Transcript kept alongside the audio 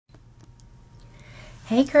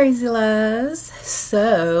Hey crazy loves,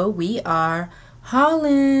 so we are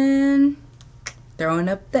hauling, throwing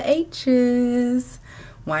up the H's,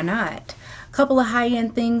 why not? A couple of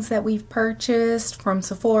high-end things that we've purchased from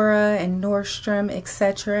Sephora and Nordstrom,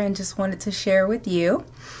 etc., and just wanted to share with you.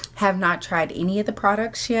 Have not tried any of the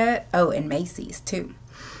products yet. Oh, and Macy's too.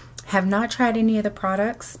 Have not tried any of the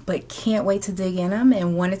products, but can't wait to dig in them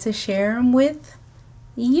and wanted to share them with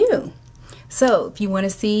you. So if you want to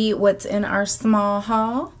see what's in our small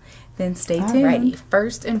haul, then stay tuned. Alrighty,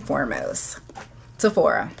 first and foremost,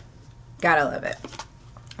 Sephora. Gotta love it.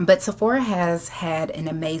 But Sephora has had an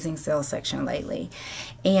amazing sales section lately.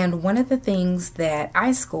 And one of the things that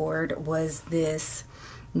I scored was this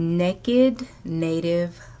Naked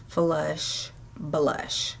Native Flush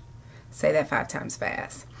Blush. Say that 5 times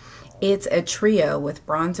fast. It's a trio with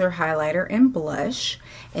bronzer, highlighter, and blush.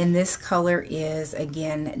 And this color is,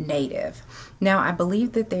 again, Native. Now, I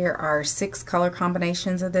believe that there are 6 color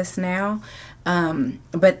combinations of this now.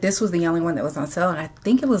 But this was the only one that was on sale. And I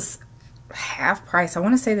think it was half price. I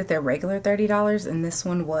want to say that they're regular $30 and this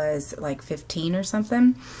one was like $15 or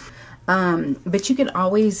something. But you can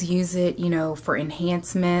always use it, you know, for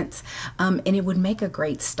enhancements, and it would make a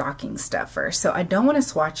great stocking stuffer. So I don't want to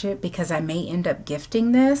swatch it because I may end up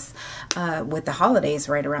gifting this with the holidays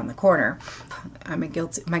right around the corner.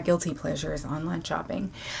 My guilty pleasure is online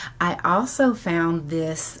shopping. I also found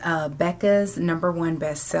this Becca's #1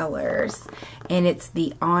 bestsellers, and it's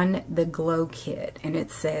the On the Glow kit, and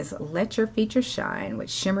it says let your features shine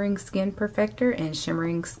with shimmering skin perfector and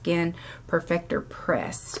shimmering skin perfector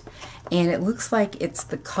pressed. And it looks like it's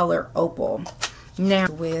the color Opal. Now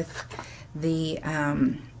with the,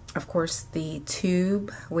 of course, the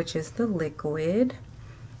tube, which is the liquid.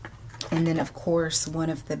 And then, of course, one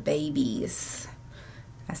of the babies.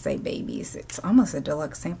 I say babies. It's almost a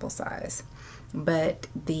deluxe sample size. But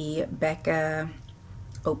the Becca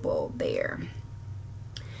Opal there.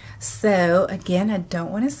 So, again, I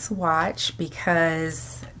don't want to swatch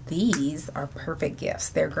because these are perfect gifts.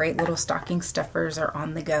 They're great little stocking stuffers or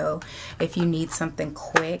on the go if you need something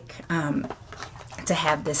quick to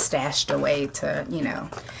have this stashed away to, you know,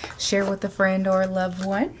 share with a friend or a loved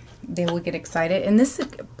one. They will get excited. And this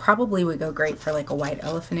probably would go great for like a white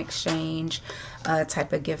elephant exchange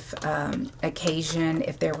type of gift occasion.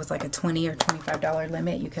 If there was like a $20 or $25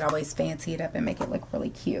 limit, you could always fancy it up and make it look really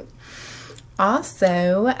cute.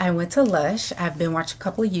 Also, I went to LUSH. I've been watching a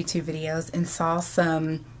couple of YouTube videos and saw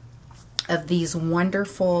some of these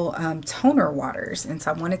wonderful toner waters, and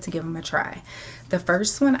so I wanted to give them a try. The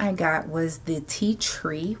first one I got was the Tea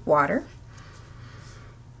Tree water,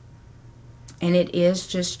 and it is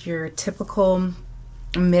just your typical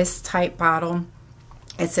mist type bottle.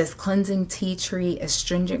 It says cleansing tea tree,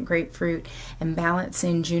 astringent grapefruit, and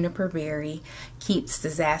balancing juniper berry, keeps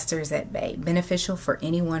disasters at bay. Beneficial for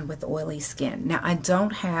anyone with oily skin. Now, I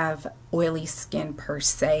don't have oily skin per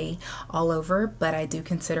se all over, but I do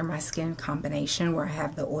consider my skin combination where I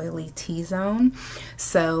have the oily T-zone.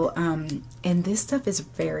 So, and this stuff is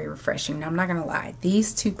very refreshing. Now, I'm not going to lie.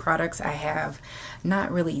 These 2 products I have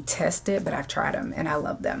not really tested, but I've tried them and I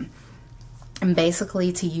love them. And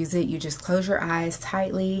basically, to use it, you just close your eyes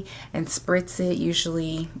tightly and spritz it.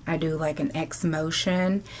 Usually, I do like an X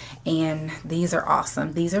motion, and these are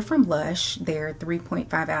awesome. These are from LUSH. They're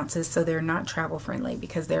 3.5 ounces, so they're not travel friendly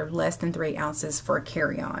because they're less than 3 ounces for a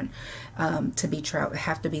carry-on. Have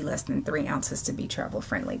to be less than 3 ounces to be travel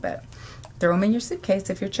friendly, but throw them in your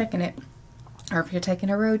suitcase if you're checking it or if you're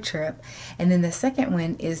taking a road trip. And then the second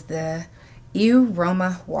one is the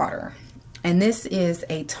Roma water. And this is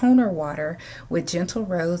a toner water with gentle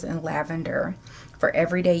rose and lavender for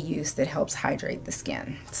everyday use that helps hydrate the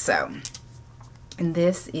skin. So, and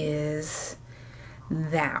this is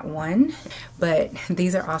that one. But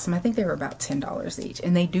these are awesome. I think they were about $10 each.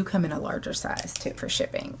 And they do come in a larger size too for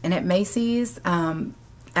shipping. And at Macy's, I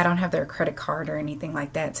don't have their credit card or anything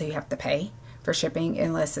like that, so you have to pay for shipping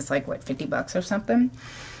unless it's like, what, 50 bucks or something.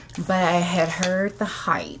 But I had heard the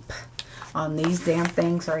hype on these damn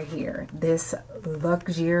things right here. This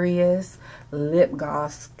luxurious lip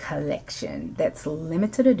gloss collection that's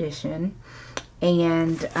limited edition.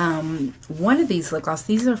 And one of these lip gloss,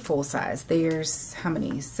 these are full size. There's how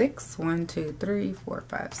many? 6? 1, 2, 3, 4,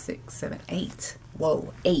 5, 6, 7, 8.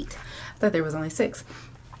 Whoa, 8. I thought there was only 6.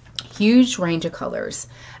 Huge range of colors.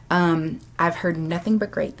 I've heard nothing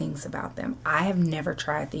but great things about them. I have never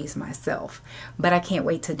tried these myself, but I can't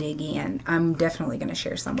wait to dig in. I'm definitely going to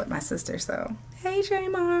share some with my sister. So, hey, J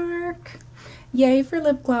Mark. Yay for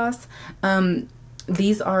lip gloss.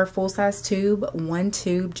 These are full-size tube. One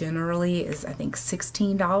tube generally is, I think,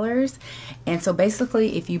 $16. And so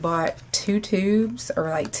basically, if you bought 2 tubes or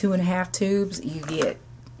like 2.5 tubes, you get,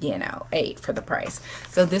 you know, 8 for the price.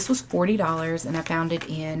 So this was $40, and I found it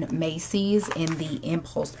in Macy's in the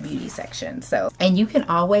Impulse Beauty section. So, and you can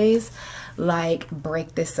always like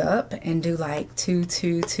break this up and do like 2,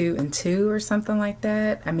 2, 2, and 2 or something like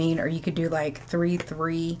that. I mean, or you could do like 3,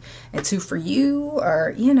 3, and 2 for you,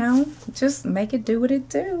 or, you know, just make it do what it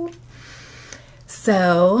do.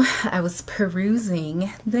 So I was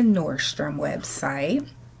perusing the Nordstrom website,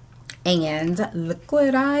 and look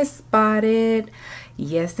what I spotted.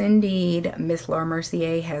 Yes, indeed, Miss Laura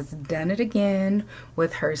Mercier has done it again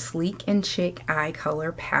with her Sleek and Chic eye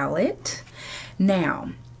color palette.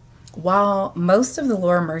 Now, while most of the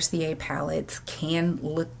Laura Mercier palettes can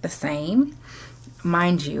look the same,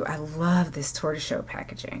 mind you, I love this tortoiseshell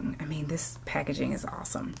packaging. I mean, this packaging is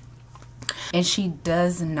awesome. And she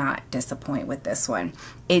does not disappoint with this one.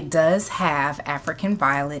 It does have African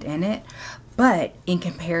Violet in it, but in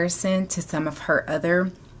comparison to some of her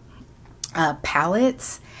other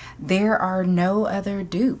palettes, there are no other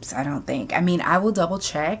dupes, I don't think. I mean, I will double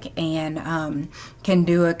check and can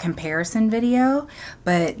do a comparison video,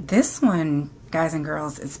 but this one, guys and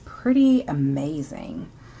girls, is pretty amazing.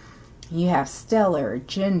 You have Stellar,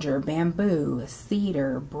 Ginger, Bamboo,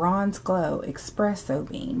 Cedar, Bronze Glow, Espresso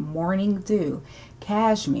Bean, Morning Dew,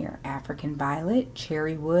 Cashmere, African Violet,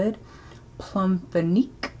 Cherry Wood,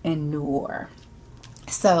 Plumpanique, and Noir.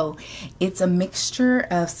 So it's a mixture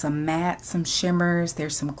of some matte, some shimmers,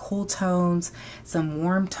 there's some cool tones, some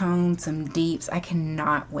warm tones, some deeps. I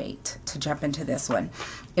cannot wait to jump into this one.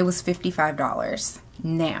 It was $55.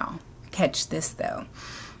 Now, catch this though.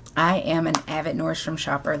 I am an avid Nordstrom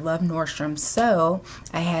shopper, love Nordstrom, so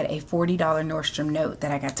I had a $40 Nordstrom note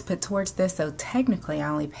that I got to put towards this, so technically I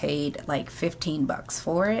only paid like 15 bucks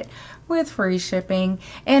for it with free shipping,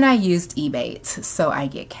 and I used Ebates, so I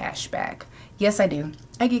get cash back. Yes, I do.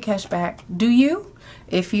 I get cash back. Do you?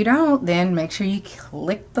 If you don't, then make sure you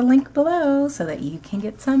click the link below so that you can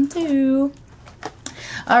get some too.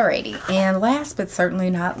 Alrighty, and last but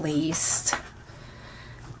certainly not least,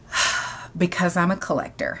 because I'm a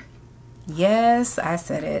collector. Yes, I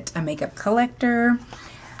said it. A makeup collector.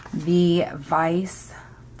 The Vice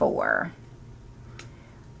 4.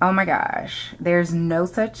 Oh my gosh. There's no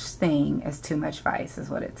such thing as too much Vice is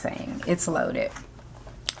what it's saying. It's loaded.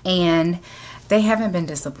 And they haven't been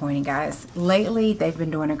disappointing, guys. Lately, they've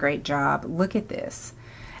been doing a great job. Look at this.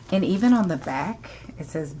 And even on the back, it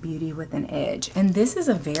says Beauty with an Edge. And this is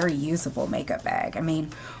a very usable makeup bag. I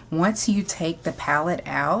mean, once you take the palette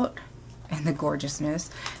out, and the gorgeousness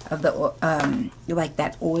of the like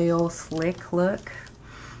that oil slick look,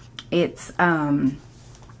 it's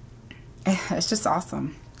just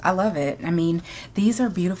awesome. I love it. I mean, these are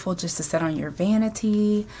beautiful just to set on your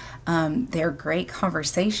vanity. They're great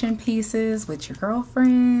conversation pieces with your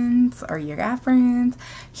girlfriends or your guy friends.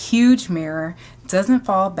 Huge mirror, doesn't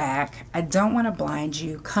fall back. I don't want to blind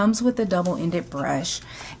you. Comes with a double-ended brush,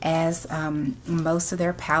 as most of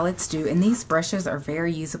their palettes do. And these brushes are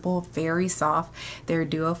very usable, very soft. They're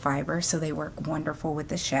duo fiber, so they work wonderful with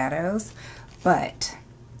the shadows. But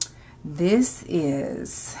this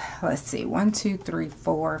is, let's see, 1, 2, 3,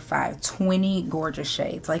 4, 5, 20 gorgeous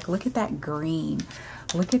shades. Like, look at that green.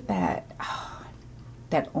 Look at that, oh,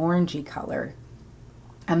 that orangey color.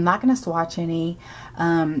 I'm not going to swatch any.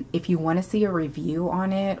 If you want to see a review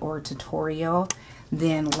on it or a tutorial,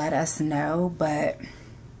 then let us know. But,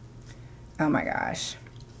 oh my gosh,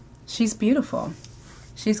 she's beautiful.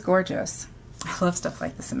 She's gorgeous. I love stuff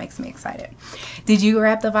like this. It makes me excited. Did you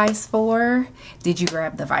grab the Vice 4? Did you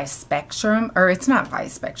grab the Vice Spectrum? Or it's not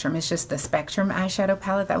Vice Spectrum. It's just the Spectrum eyeshadow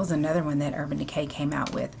palette. That was another one that Urban Decay came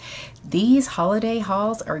out with. These holiday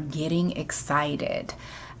hauls are getting exciting.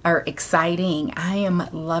 I am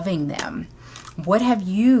loving them. What have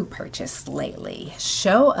you purchased lately?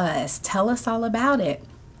 Show us. Tell us all about it.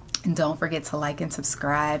 And don't forget to like and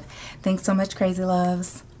subscribe. Thanks so much, Crazy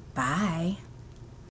Loves. Bye.